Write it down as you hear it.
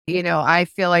I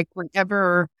feel like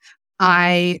whenever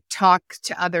I talk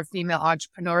to other female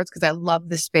entrepreneurs, because I love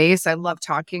the space, I love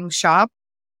talking shop,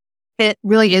 it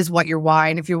really is what your why.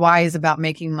 And if your why is about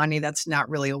making money, that's not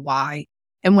really a why.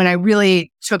 And when I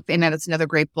really and that's another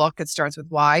great book, it starts with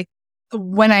why.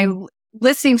 When I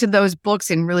listening to those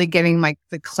books and really getting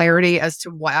the clarity as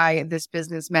to why this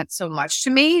business meant so much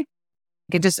to me,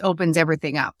 it just opens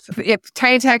everything up. If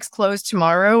Tiny Tags closed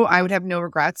tomorrow, I would have no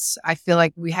regrets. I feel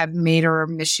like we have made our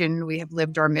mission. We have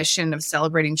lived our mission of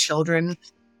celebrating children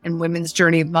and women's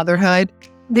journey of motherhood.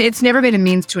 It's never been a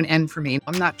means to an end for me.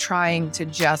 I'm not trying to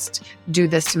just do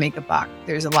this to make a buck.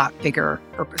 There's a lot bigger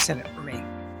purpose in it for me.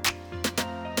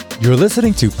 You're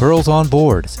listening to Pearls on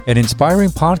Boards, an inspiring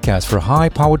podcast for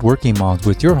high-powered working moms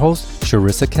with your host,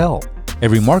 Cherissa Kell, a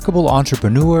remarkable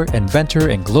entrepreneur, inventor,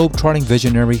 and globe-trotting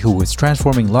visionary who is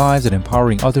transforming lives and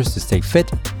empowering others to stay fit,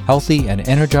 healthy, and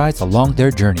energized along their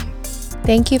journey.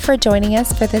 Thank you for joining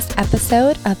us for this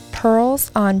episode of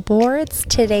Pearls on Boards.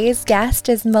 Today's guest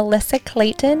is Melissa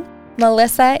Clayton.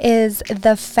 Melissa is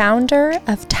the founder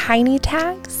of Tiny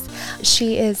Tags.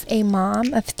 She is a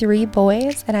mom of 3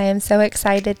 boys, and I am so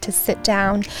excited to sit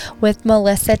down with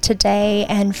Melissa today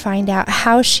and find out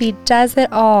how she does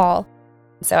it all.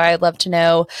 So I'd love to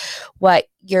know what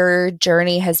your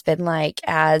journey has been like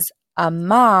as a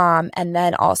mom and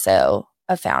then also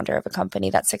a founder of a company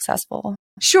that's successful.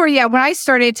 Sure. Yeah. When I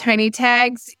started Tiny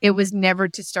Tags, it was never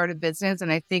to start a business.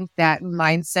 And I think that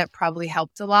mindset probably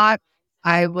helped a lot.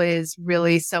 I was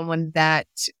really someone that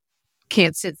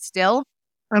can't sit still.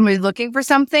 I was looking for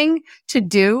something to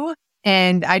do.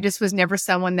 And I just was never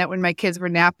someone that when my kids were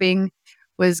napping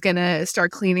was going to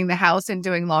start cleaning the house and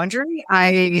doing laundry.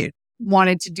 I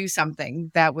wanted to do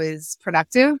something that was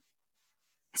productive.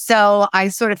 So I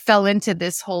sort of fell into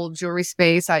this whole jewelry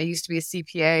space. I used to be a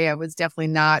CPA. I was definitely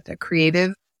not a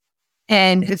creative.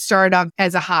 And it started off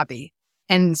as a hobby.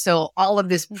 And so all of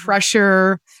this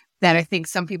pressure that I think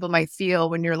some people might feel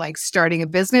when you're starting a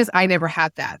business, I never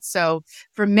had that. So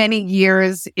for many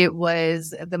years, it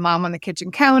was the mom on the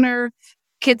kitchen counter,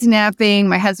 kids napping.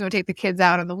 My husband would take the kids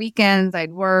out on the weekends.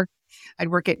 I'd work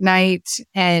at night.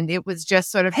 And it was just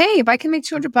sort of, hey, if I can make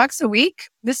 $200 a week,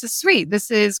 this is sweet.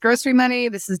 This is grocery money.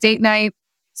 This is date night.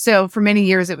 So for many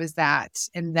years, it was that.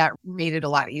 And that made it a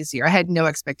lot easier. I had no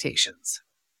expectations.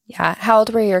 Yeah. How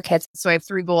old were your kids? So I have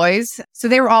 3 boys. So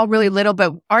they were all really little,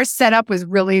 but our setup was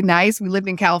really nice. We lived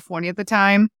in California at the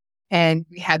time, and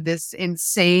we had this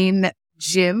insane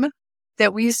gym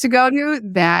that we used to go to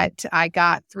that I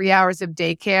got 3 hours of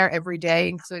daycare every day,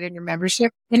 including your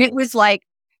membership. And it was like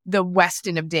the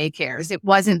Westin of daycares. It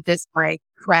wasn't this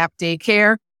crap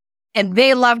daycare. And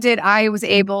they loved it. I was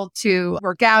able to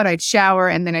work out, I'd shower,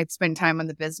 and then I'd spend time on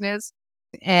the business.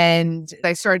 And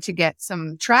I started to get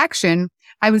some traction.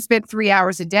 I would spend 3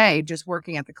 hours a day just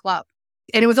working at the club.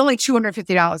 And it was only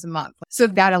 $250 a month. So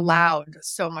that allowed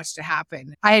so much to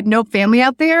happen. I had no family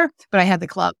out there, but I had the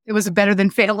club. It was better than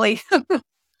family.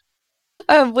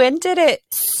 When did it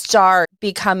start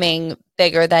becoming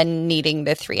bigger than needing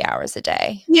the 3 hours a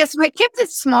day? Yes, I kept it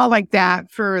small like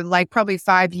that for probably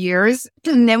 5 years.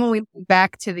 And then when we went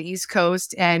back to the East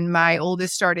Coast and my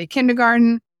oldest started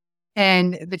kindergarten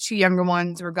and the 2 younger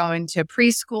ones were going to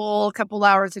preschool a couple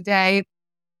hours a day,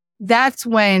 that's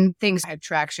when things had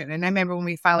traction. And I remember when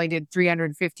we finally did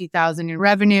 $350,000 in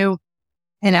revenue,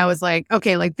 and I was like,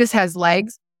 okay, this has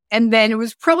legs. And then it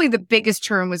was probably the biggest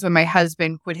turn was when my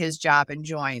husband quit his job and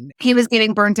joined. He was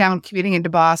getting burnt down commuting into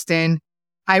Boston.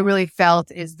 I really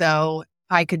felt as though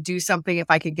I could do something if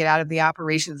I could get out of the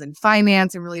operations and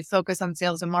finance and really focus on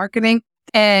sales and marketing.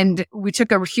 And we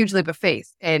took a huge leap of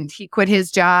faith, and he quit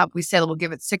his job. We said, we'll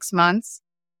give it 6 months.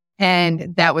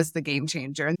 And that was the game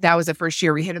changer. And that was the first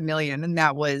year we hit $1 million. And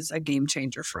that was a game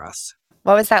changer for us.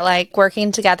 What was that like,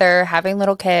 working together, having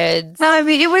little kids? I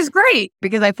mean, it was great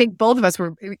because I think both of us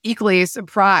were equally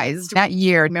surprised. That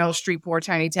year, Meryl Streep wore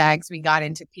Tiny Tags. We got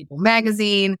into People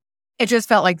magazine. It just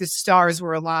felt like the stars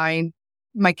were aligned.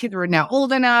 My kids were now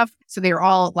old enough, so they were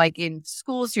all in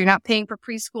school. So you're not paying for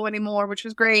preschool anymore, which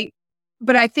was great.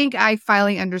 But I think I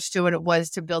finally understood what it was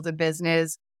to build a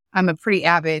business. I'm a pretty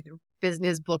avid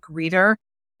business book reader,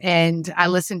 and I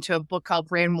listened to a book called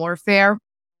Brand Warfare.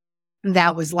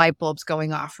 That was light bulbs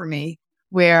going off for me,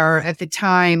 where at the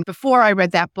time, before I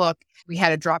read that book, we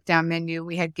had a drop-down menu.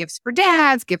 We had gifts for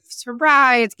dads, gifts for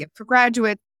brides, gifts for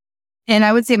graduates. And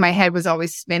I would say my head was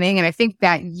always spinning. And I think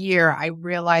that year I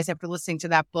realized after listening to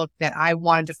that book that I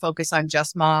wanted to focus on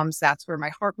just moms. That's where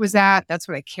my heart was at. That's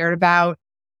what I cared about.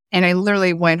 And I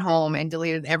literally went home and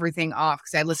deleted everything off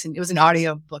because I listened. It was an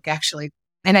audio book, actually.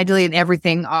 And I deleted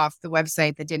everything off the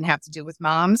website that didn't have to do with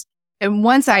moms. And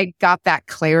once I got that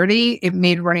clarity, it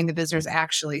made running the business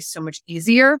actually so much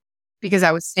easier because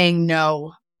I was saying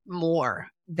no more.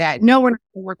 That no, we're not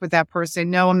going to work with that person.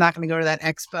 No, I'm not going to go to that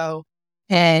expo.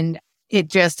 And it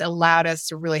just allowed us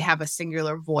to really have a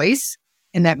singular voice.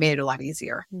 And that made it a lot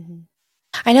easier. Mm-hmm.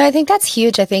 I know. I think that's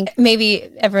huge. I think maybe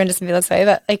everyone doesn't feel this way,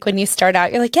 but like when you start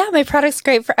out, you're like, yeah, my product's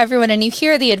great for everyone. And you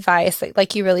hear the advice,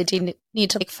 like you really do need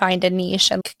to like find a niche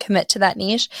and commit to that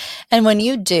niche. And when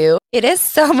you do, it is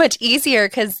so much easier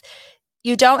because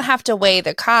you don't have to weigh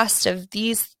the cost of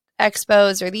these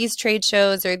expos or these trade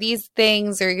shows or these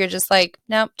things, or you're just like,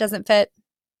 nope, doesn't fit.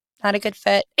 Not a good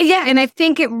fit. Yeah. And I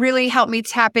think it really helped me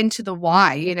tap into the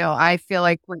why. I feel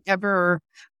like whenever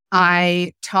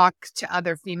I talk to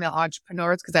other female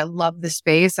entrepreneurs, because I love the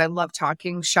space, I love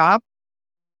talking shop,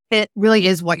 it really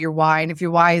is what your why. And if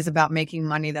your why is about making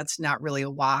money, that's not really a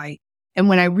why. And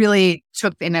when I really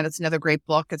and that's another great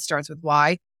book, it starts with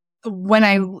why. When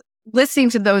I listening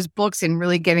to those books and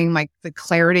really getting the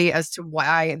clarity as to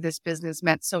why this business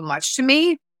meant so much to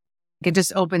me, it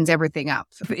just opens everything up.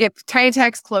 If Tiny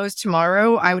Tags closed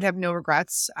tomorrow, I would have no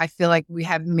regrets. I feel like we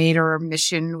have made our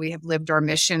mission. We have lived our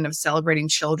mission of celebrating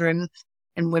children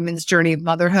and women's journey of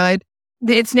motherhood.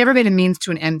 It's never been a means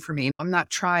to an end for me. I'm not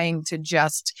trying to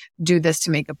just do this to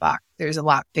make a buck. There's a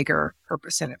lot bigger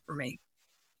purpose in it for me.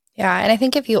 Yeah. And I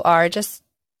think if you are just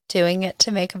doing it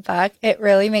to make a buck, it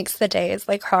really makes the days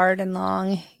hard and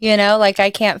long.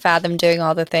 I can't fathom doing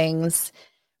all the things,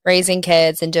 raising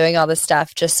kids and doing all this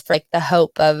stuff just for the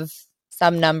hope of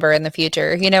some number in the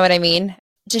future. You know what I mean?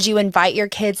 Did you invite your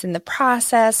kids in the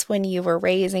process when you were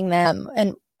raising them?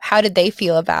 And how did they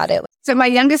feel about it? So my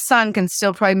youngest son can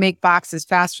still probably make boxes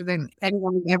faster than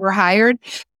anyone we ever hired.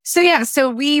 So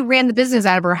we ran the business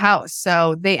out of our house.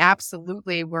 So they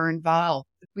absolutely were involved.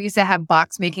 We used to have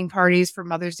box making parties for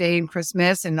Mother's Day and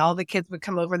Christmas, and all the kids would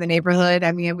come over the neighborhood.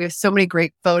 I mean, we have so many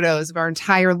great photos of our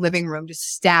entire living room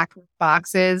just stacked with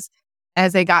boxes.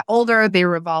 As they got older, they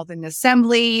were involved in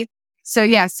assembly. So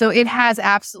it has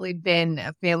absolutely been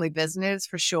a family business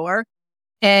for sure.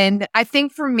 And I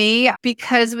think for me,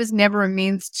 because it was never a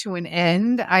means to an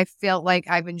end, I felt like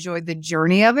I've enjoyed the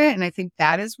journey of it. And I think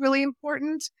that is really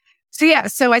important.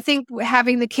 So I think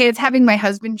having the kids, having my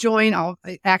husband join,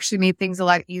 actually made things a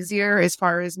lot easier as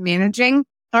far as managing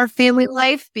our family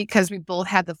life because we both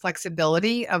had the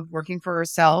flexibility of working for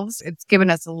ourselves. It's given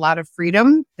us a lot of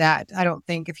freedom that I don't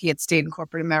think if he had stayed in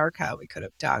corporate America, we could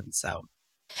have done. So.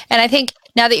 And I think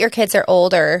now that your kids are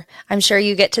older, I'm sure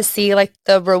you get to see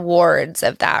the rewards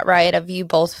of that, right? Of you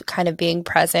both kind of being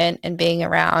present and being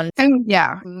around. And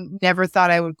never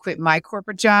thought I would quit my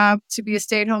corporate job to be a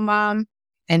stay-at-home mom.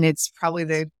 And it's probably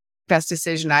the best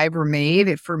decision I ever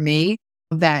made for me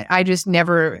that I just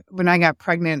never, when I got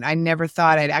pregnant, I never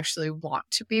thought I'd actually want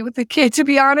to be with the kid, to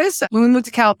be honest. When we moved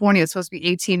to California, it's supposed to be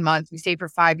 18 months. We stayed for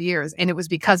 5 years. And it was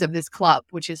because of this club,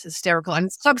 which is hysterical. And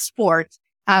it's club sport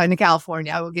in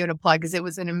California. I will give it a plug because it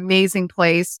was an amazing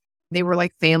place. They were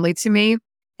like family to me.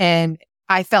 And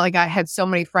I felt like I had so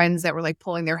many friends that were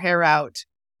pulling their hair out,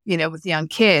 with young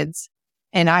kids.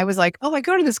 And I was like, oh, I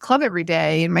go to this club every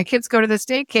day and my kids go to this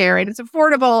daycare and it's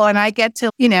affordable and I get to,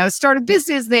 start a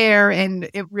business there. And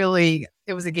it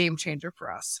was a game changer for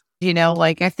us.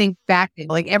 I think back,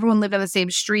 everyone lived on the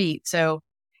same street. So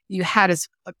you had a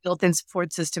built-in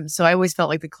support system. So I always felt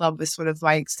like the club was sort of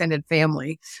my extended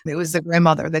family. It was the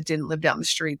grandmother that didn't live down the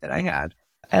street that I had.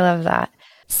 I love that.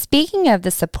 Speaking of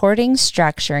the supporting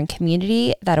structure and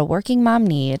community that a working mom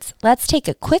needs, let's take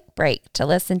a quick break to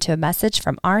listen to a message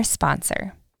from our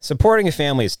sponsor. Supporting a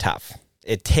family is tough.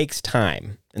 It takes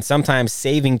time, and sometimes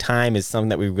saving time is something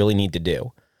that we really need to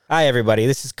do. Hi, everybody.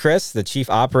 This is Chris, the Chief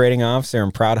Operating Officer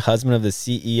and proud husband of the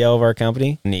CEO of our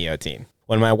company, Neotine.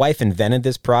 When my wife invented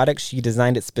this product, she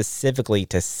designed it specifically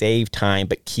to save time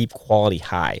but keep quality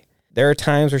high. There are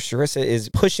times where Cherissa is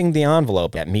pushing the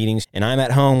envelope at meetings, and I'm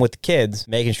at home with the kids,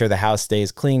 making sure the house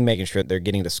stays clean, making sure they're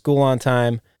getting to school on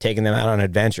time, taking them out on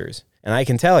adventures. And I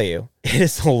can tell you, it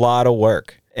is a lot of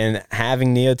work, and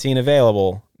having Neotine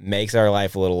available makes our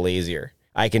life a little easier.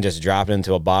 I can just drop it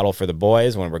into a bottle for the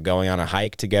boys when we're going on a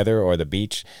hike together or the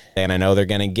beach, and I know they're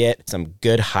going to get some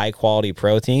good high-quality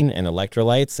protein and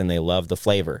electrolytes, and they love the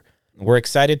flavor. We're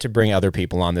excited to bring other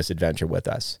people on this adventure with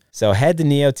us. So head to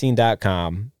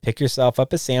neotine.com, pick yourself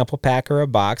up a sample pack or a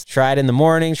box, try it in the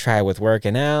morning, try it with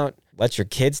working out, let your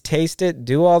kids taste it,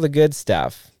 do all the good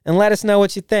stuff, and let us know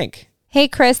what you think. Hey,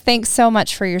 Chris, thanks so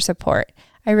much for your support.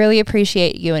 I really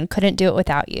appreciate you and couldn't do it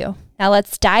without you. Now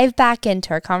let's dive back into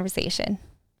our conversation.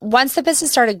 Once the business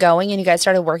started going and you guys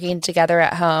started working together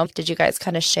at home, did you guys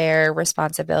kind of share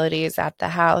responsibilities at the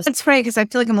house? It's funny because I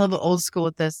feel like I'm a little bit old school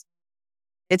with this.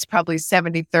 it's probably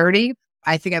 70-30.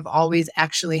 I think I've always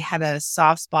actually had a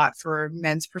soft spot for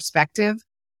men's perspective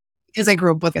because I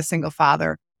grew up with a single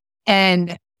father.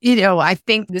 And, I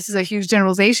think this is a huge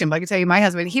generalization, but I can tell you my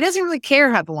husband, he doesn't really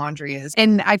care how the laundry is.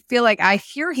 And I feel like I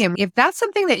hear him, if that's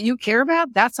something that you care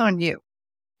about, that's on you.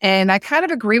 And I kind of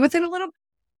agree with it a little.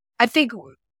 I think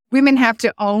women have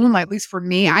to own, at least for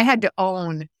me, I had to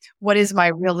own what is my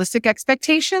realistic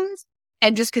expectations.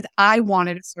 And just because I want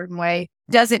it a certain way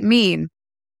doesn't mean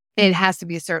it has to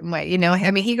be a certain way.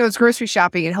 He goes grocery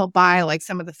shopping and he'll buy like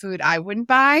some of the food I wouldn't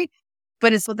buy,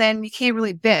 but well, then you can't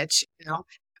really bitch.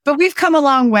 But we've come a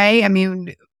long way.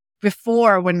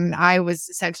 Before when I was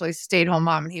essentially a stay-at-home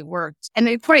mom and he worked. And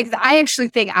it's funny because I actually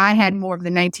think I had more of the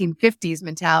 1950s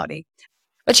mentality.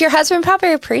 But your husband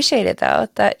probably appreciated, though,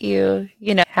 that you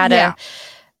had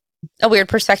a weird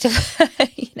perspective.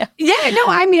 Yeah, no,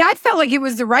 I felt like it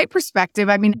was the right perspective.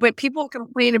 When people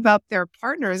complain about their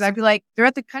partners, I'd be like, they're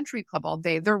at the country club all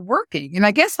day. They're working. And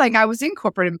I guess like I was in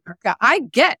corporate America. I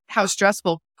get how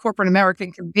stressful corporate America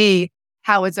can be,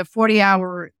 how it's a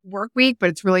 40-hour work week, but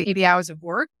it's really 80 hours of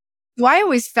work. So I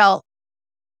always felt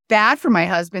bad for my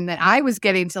husband that I was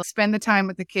getting to spend the time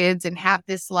with the kids and have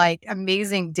this like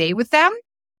amazing day with them.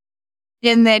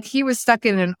 And that he was stuck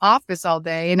in an office all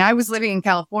day. And I was living in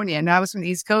California and I was from the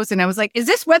East Coast. And I was like, is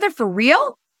this weather for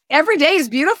real? Every day is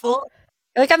beautiful.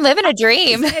 Like I'm living a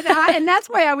dream. and that's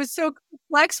why I was so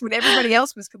perplexed when everybody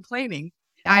else was complaining.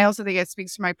 I also think it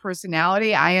speaks to my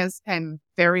personality. I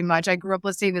grew up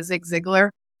listening to Zig Ziglar,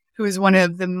 who is one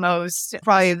of the most,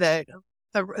 probably the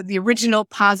original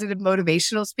positive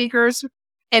motivational speakers.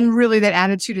 And really that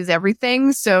attitude is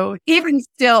everything. So even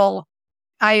still,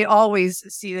 I always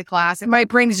see the glass, and my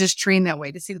brain is just trained that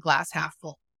way to see the glass half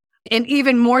full. And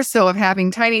even more so of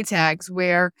having tiny tags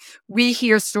where we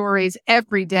hear stories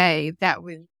every day that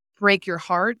would break your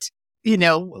heart.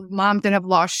 Moms that have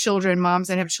lost children, moms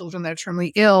that have children that are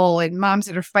terminally ill, and moms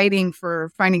that are fighting for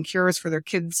finding cures for their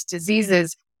kids'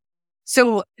 diseases.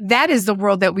 So that is the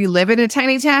world that we live in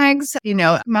tiny tags,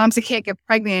 moms that can't get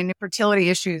pregnant, fertility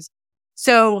issues.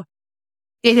 So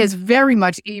it has very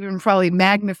much even probably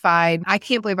magnified. I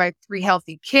can't believe I have 3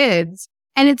 healthy kids.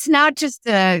 And it's not just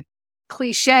a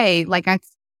cliche. Like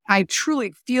I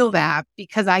truly feel that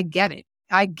because I get it.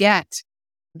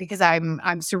 Because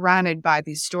I'm surrounded by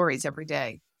these stories every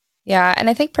day. Yeah. And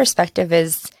I think perspective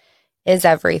is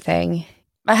everything.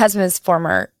 My husband is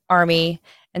former Army.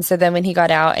 And so then when he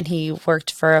got out and he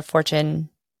worked for a Fortune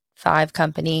 5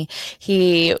 company,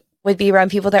 he would be around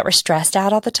people that were stressed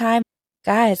out all the time.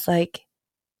 Guys, like,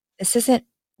 this isn't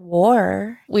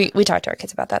war. We talked to our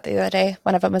kids about that the other day.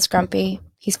 One of them was grumpy.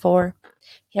 He's 4.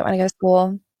 He didn't want to go to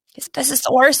school. He said, this is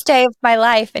the worst day of my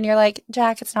life. And you're like,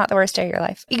 Jack, it's not the worst day of your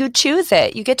life. You choose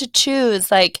it. You get to choose,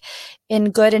 like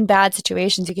in good and bad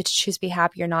situations, you get to choose be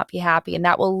happy or not be happy. And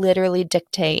that will literally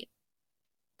dictate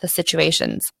the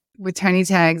situations. With tiny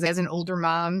tags as an older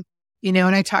mom, and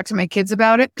I talk to my kids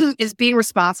about it, is being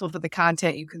responsible for the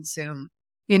content you consume.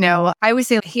 I always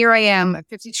say, here I am, a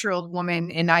 52-year-old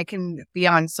woman, and I can be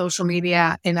on social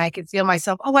media and I can feel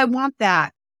myself, oh, I want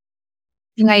that.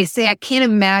 And I say, I can't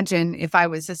imagine if I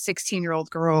was a 16-year-old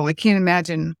girl. I can't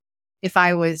imagine if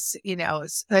I was,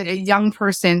 a young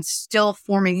person still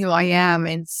forming who I am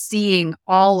and seeing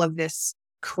all of this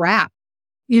crap,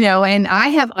 and I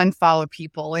have unfollowed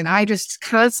people and I just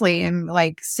constantly am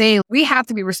like saying, we have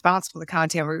to be responsible for the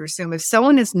content we consume. If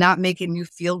someone is not making you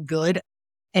feel good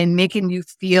and making you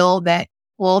feel that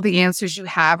all the answers you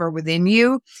have are within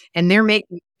you, and they're making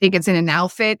you think it's in an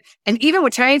outfit. And even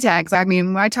with tiny tags,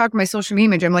 when I talk to my social media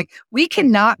manager, I'm like, we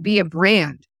cannot be a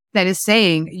brand that is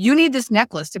saying you need this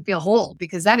necklace to feel whole,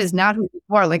 because that is not who you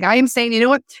are. Like I am saying, you know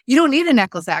what? You don't need a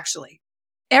necklace, actually.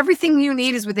 Everything you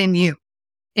need is within you.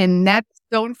 And that's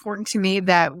so important to me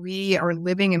that we are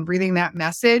living and breathing that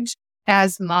message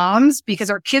as moms, because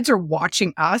our kids are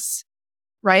watching us.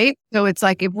 Right. So it's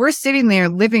like, if we're sitting there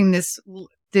living this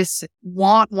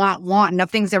want,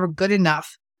 nothing's ever good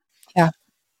enough. Yeah,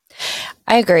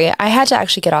 I agree. I had to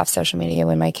actually get off social media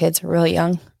when my kids were really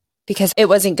young because it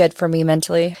wasn't good for me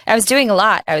mentally. I was doing a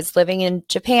lot. I was living in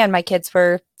Japan. My kids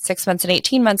were 6 months and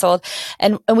 18 months old.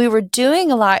 And we were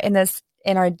doing a lot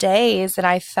in our days, and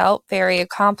I felt very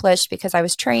accomplished because I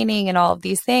was training and all of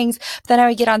these things. But then I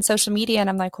would get on social media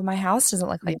and I'm like, well, my house doesn't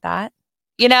look like that.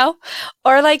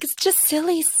 Or like, it's just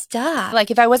silly stuff. Like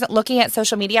if I wasn't looking at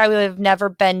social media, I would have never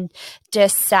been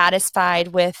dissatisfied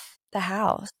with the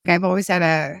house. I've always had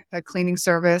a cleaning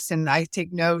service, and I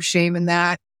take no shame in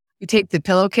that. We take the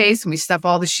pillowcase and we stuff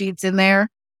all the sheets in there.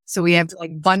 So we have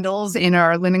like bundles in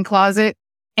our linen closet.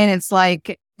 And it's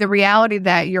like the reality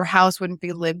that your house wouldn't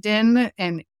be lived in.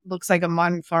 And looks like a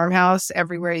modern farmhouse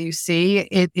everywhere you see,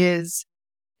 it's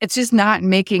just not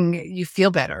making you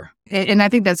feel better. And I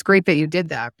think that's great that you did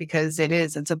that because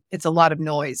it's a lot of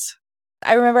noise.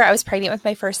 I remember I was pregnant with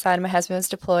my first son. My husband was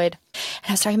deployed. And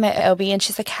I was talking to my OB and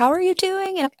she's like, how are you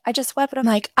doing? And I just wept. And I'm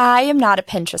like, I am not a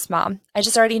Pinterest mom. I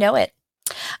just already know it.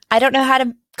 I don't know how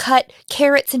to cut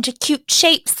carrots into cute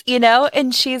shapes,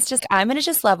 And she's just, I'm going to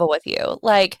just level with you.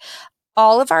 Like,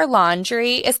 all of our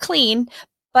laundry is clean,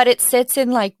 but it sits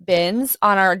in like bins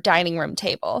on our dining room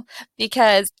table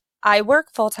because I work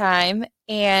full time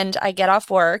and I get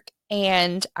off work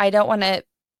and I don't want to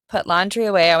put laundry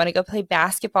away. I want to go play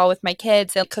basketball with my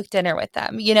kids and cook dinner with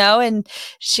them, And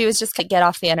she was just like, get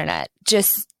off the internet.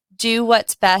 Just do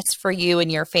what's best for you and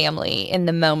your family in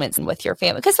the moments and with your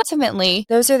family. Because ultimately,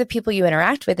 those are the people you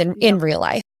interact with in real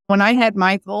life. When I had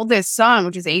my oldest son,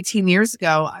 which is 18 years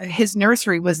ago, his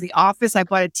nursery was the office. I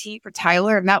bought a tea for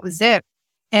Tyler and that was it.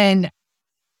 And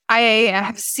I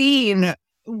have seen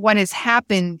what has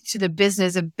happened to the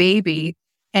business of baby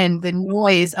and the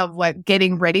noise of what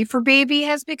getting ready for baby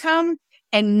has become.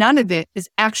 And none of it is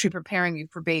actually preparing you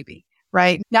for baby,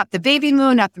 right? Not the baby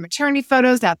moon, not the maternity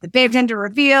photos, not the baby gender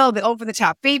reveal, the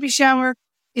over-the-top baby shower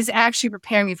is actually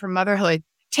preparing you for motherhood.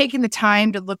 Taking the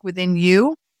time to look within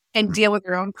you and deal with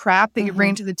your own crap that you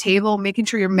bring to the table, making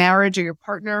sure your marriage or your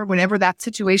partner, whenever that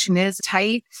situation is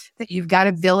tight, that you've got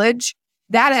a village,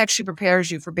 that actually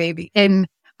prepares you for baby. And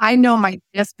I know my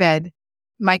deathbed,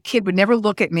 my kid would never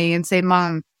look at me and say,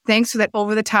 Mom, thanks for that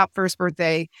over-the-top first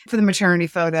birthday, for the maternity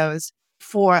photos,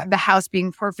 for the house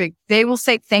being perfect. They will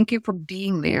say, thank you for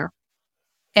being there.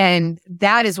 And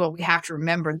that is what we have to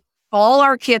remember. All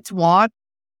our kids want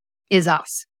is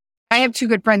us. I have two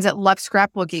good friends that love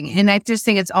scrapbooking. And I just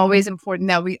think it's always important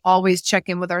that we always check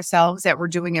in with ourselves that we're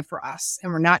doing it for us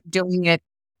and we're not doing it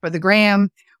for the gram.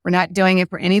 We're not doing it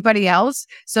for anybody else.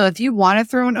 So if you want to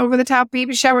throw an over-the-top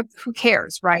baby shower, who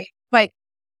cares, right? But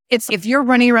it's if you're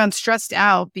running around stressed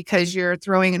out because you're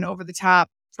throwing an over-the-top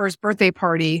first birthday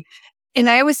party. And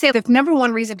I always say the number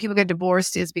one reason people get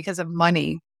divorced is because of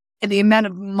money. And the amount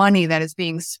of money that is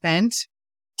being spent,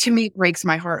 to me, breaks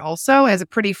my heart also as a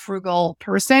pretty frugal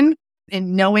person.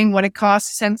 And knowing what it costs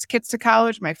to send kids to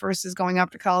college, my first is going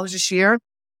up to college this year.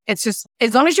 It's just,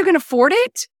 as long as you can afford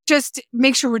it, just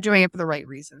make sure we're doing it for the right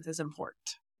reasons is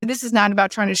important. This is not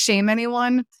about trying to shame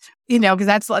anyone, because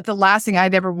that's the last thing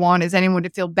I'd ever want is anyone to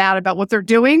feel bad about what they're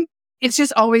doing. It's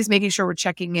just always making sure we're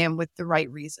checking in with the right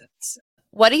reasons.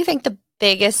 What do you think the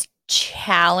biggest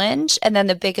challenge and then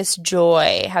the biggest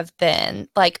joy have been,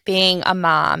 like being a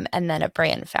mom and then a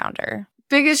brand founder?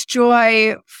 Biggest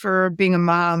joy for being a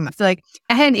mom. I feel like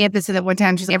I had an aunt that said that one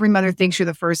time, she's like, every mother thinks you're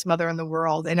the first mother in the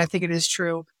world. And I think it is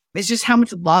true. It's just how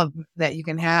much love that you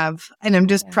can have. And I'm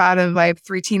just proud of, I have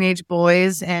 3 teenage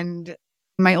boys and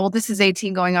my oldest is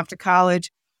 18 going off to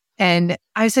college. And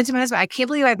I said to my husband, I can't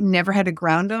believe I've never had to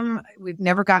ground them. We've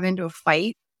never gotten into a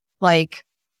fight. Like,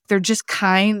 they're just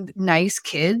kind, nice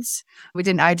kids. We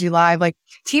did an IG Live. Like,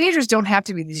 teenagers don't have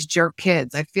to be these jerk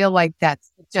kids. I feel like that's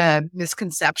such a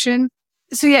misconception.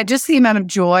 So yeah, just the amount of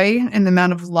joy and the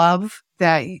amount of love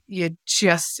that you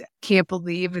just can't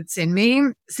believe it's in me.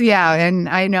 So yeah, and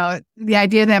I know the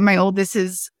idea that my oldest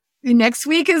is next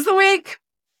week is the week,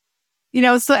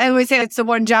 so I always say it's the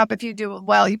one job. If you do it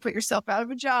well, you put yourself out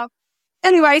of a job.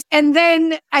 Anyways, and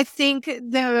then I think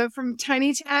from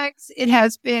Tiny Tags, it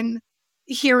has been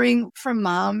hearing from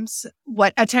moms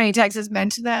what a Tiny Tags has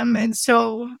meant to them. And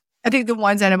so I think the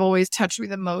ones that have always touched me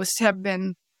the most have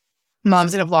been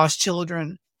moms that have lost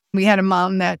children. We had a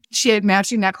mom that she had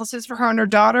matching necklaces for her and her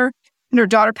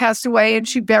daughter passed away and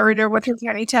she buried her with her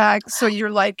Tiny Tags. So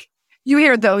you're like, you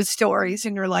hear those stories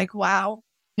and you're like, wow.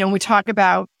 We talk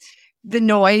about the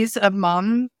noise of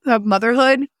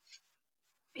motherhood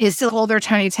is to hold their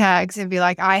Tiny Tags and be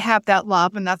like, I have that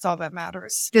love and that's all that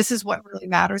matters. This is what really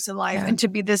matters in life. Yeah. And to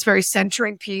be this very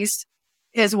centering piece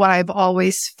is what I've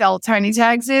always felt Tiny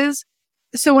Tags is.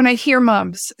 So when I hear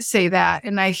moms say that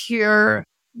and I hear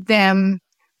them,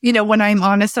 when I'm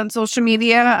honest on social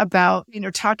media about,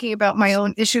 talking about my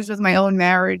own issues with my own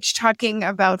marriage, talking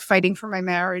about fighting for my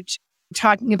marriage,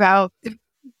 talking about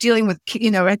dealing with,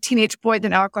 a teenage boy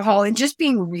with alcohol and just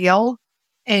being real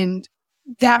and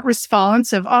that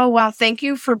response of, oh, wow, thank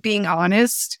you for being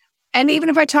honest. And even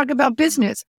if I talk about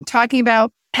business, talking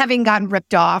about having gotten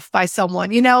ripped off by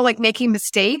someone, like making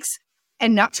mistakes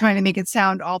and not trying to make it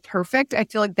sound all perfect. I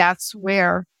feel like that's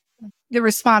where the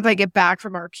response I get back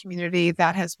from our community,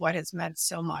 that has what has meant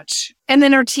so much. And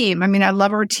then our team. I mean, I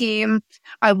love our team.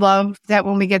 I love that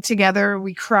when we get together,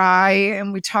 we cry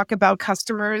and we talk about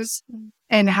customers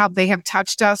and how they have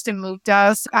touched us and moved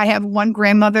us. I have one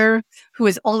grandmother who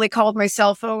has only called my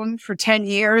cell phone for 10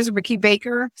 years, Ricky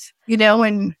Baker,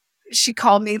 and she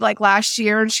called me like last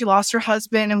year and she lost her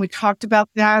husband and we talked about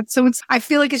that. So I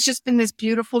feel like it's just been this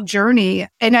beautiful journey,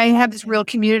 and I have this real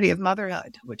community of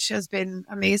motherhood, which has been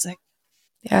amazing.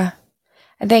 Yeah.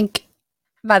 I think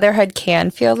motherhood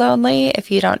can feel lonely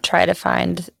if you don't try to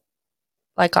find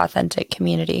like authentic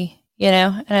community,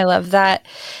 and I love that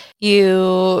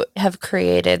you have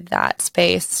created that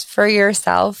space for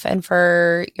yourself and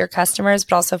for your customers,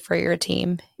 but also for your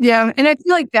team. Yeah. And I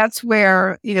feel like that's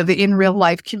where, the in real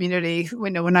life community,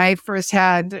 when I first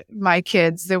had my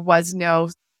kids, there was no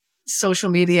social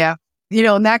media,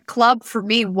 and that club for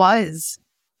me was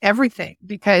everything,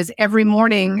 because every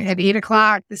morning at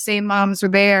 8:00, the same moms were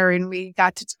there and we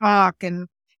got to talk, and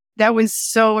that was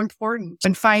so important.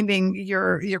 And finding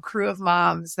your crew of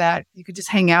moms that you could just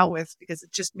hang out with, because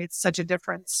it just made such a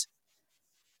difference.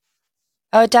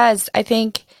 Oh, it does. I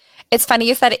think it's funny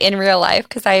you said in real life,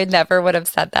 because I never would have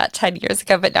said that 10 years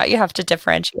ago, but now you have to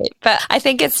differentiate. But I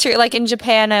think it's true. Like in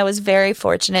Japan, I was very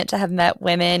fortunate to have met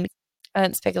women. I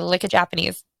don't speak a lick of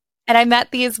Japanese. And I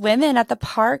met these women at the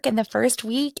park in the first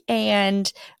week,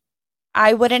 and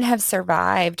I wouldn't have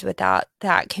survived without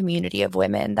that community of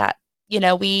women that,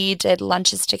 we did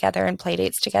lunches together and play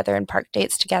dates together and park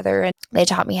dates together. And they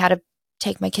taught me how to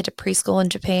take my kid to preschool in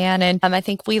Japan. And I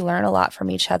think we learn a lot from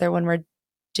each other when we're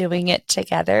doing it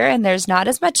together. And there's not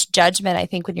as much judgment, I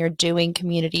think, when you're doing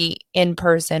community in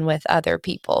person with other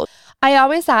people. I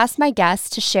always ask my guests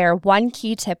to share one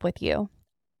key tip with you.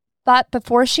 But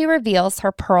before she reveals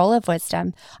her pearl of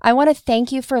wisdom, I want to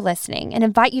thank you for listening and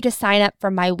invite you to sign up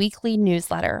for my weekly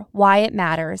newsletter, Why It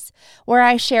Matters, where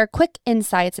I share quick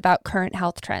insights about current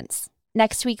health trends.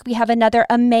 Next week, we have another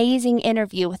amazing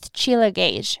interview with Sheila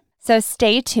Gage, so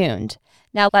stay tuned.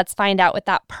 Now let's find out what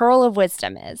that pearl of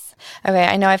wisdom is. Okay,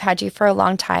 I know I've had you for a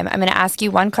long time. I'm going to ask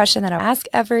you one question that I ask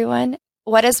everyone.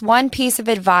 What is one piece of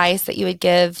advice that you would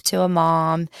give to a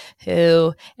mom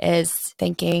who is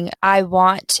thinking, I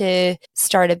want to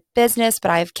start a business, but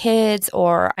I have kids,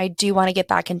 or I do want to get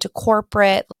back into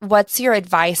corporate? What's your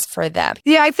advice for them?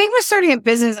 Yeah, I think with starting a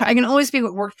business, I can only speak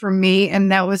what worked for me,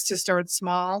 and that was to start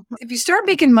small. If you start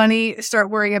making money,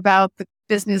 start worrying about the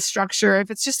business structure.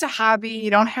 If it's just a hobby, you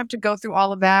don't have to go through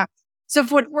all of that. So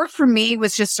what worked for me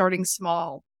was just starting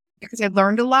small, because I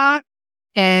learned a lot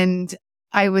and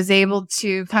I was able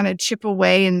to kind of chip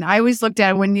away. And I always looked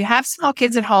at it, when you have small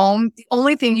kids at home, the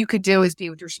only thing you could do is be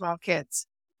with your small kids.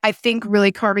 I think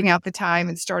really carving out the time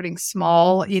and starting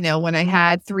small, when I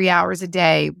had 3 hours a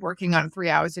day, working on 3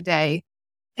 hours a day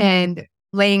and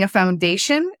laying a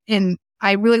foundation. And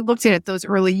I really looked at it those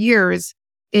early years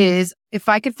is if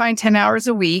I could find 10 hours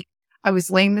a week, I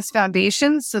was laying this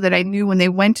foundation so that I knew when they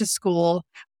went to school,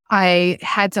 I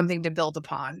had something to build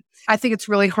upon. I think it's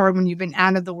really hard when you've been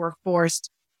out of the workforce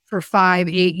for 5,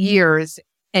 8 years,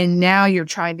 and now you're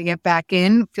trying to get back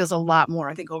in. It feels a lot more,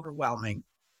 I think, overwhelming.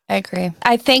 I agree.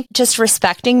 I think just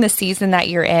respecting the season that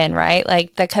you're in, right?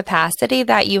 Like the capacity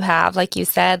that you have, like you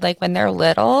said, like when they're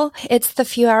little, it's the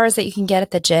few hours that you can get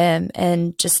at the gym,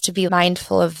 and just to be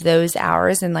mindful of those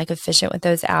hours and like efficient with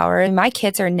those hours. And my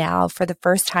kids are now, for the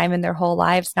first time in their whole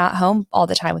lives, not home all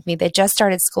the time with me. They just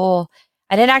started school.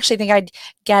 I didn't actually think I'd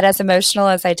get as emotional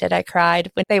as I did. I cried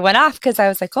when they went off, because I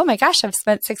was like, oh my gosh, I've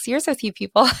spent 6 years with you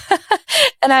people.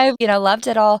 And I, loved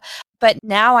it all. But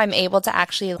now I'm able to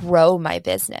actually grow my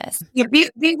business. Yeah,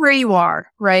 be where you are,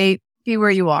 right? Be where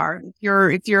you are.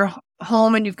 If you're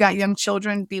home and you've got young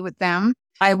children, be with them.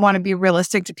 I want to be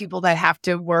realistic to people that have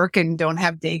to work and don't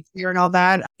have daycare and all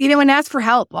that, and ask for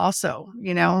help also.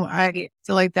 I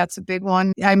feel like that's a big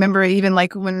one. I remember even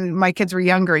like when my kids were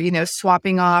younger,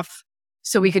 swapping off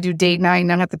so we could do date night and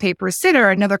not have to pay for a sitter.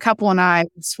 Another couple and I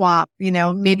would swap,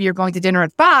 maybe you're going to dinner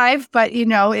at 5, but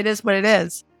it is what it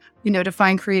is, to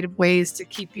find creative ways to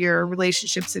keep your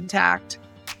relationships intact.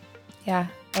 Yeah,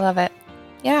 I love it.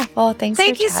 Yeah, well,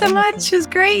 thank you so much. It was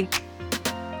great.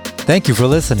 Thank you for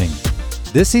listening.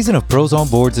 This season of Pros on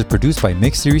Boards is produced by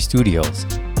Mix Series Studios,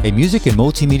 a music and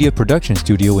multimedia production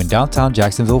studio in downtown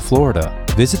Jacksonville, Florida.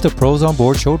 Visit the Pros on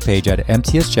Board show page at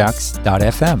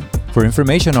mtsjax.fm for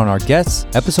information on our guests,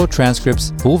 episode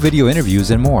transcripts, full video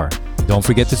interviews, and more. Don't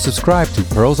forget to subscribe to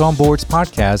Pearls on Boards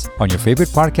podcast on your favorite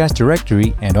podcast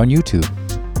directory and on YouTube.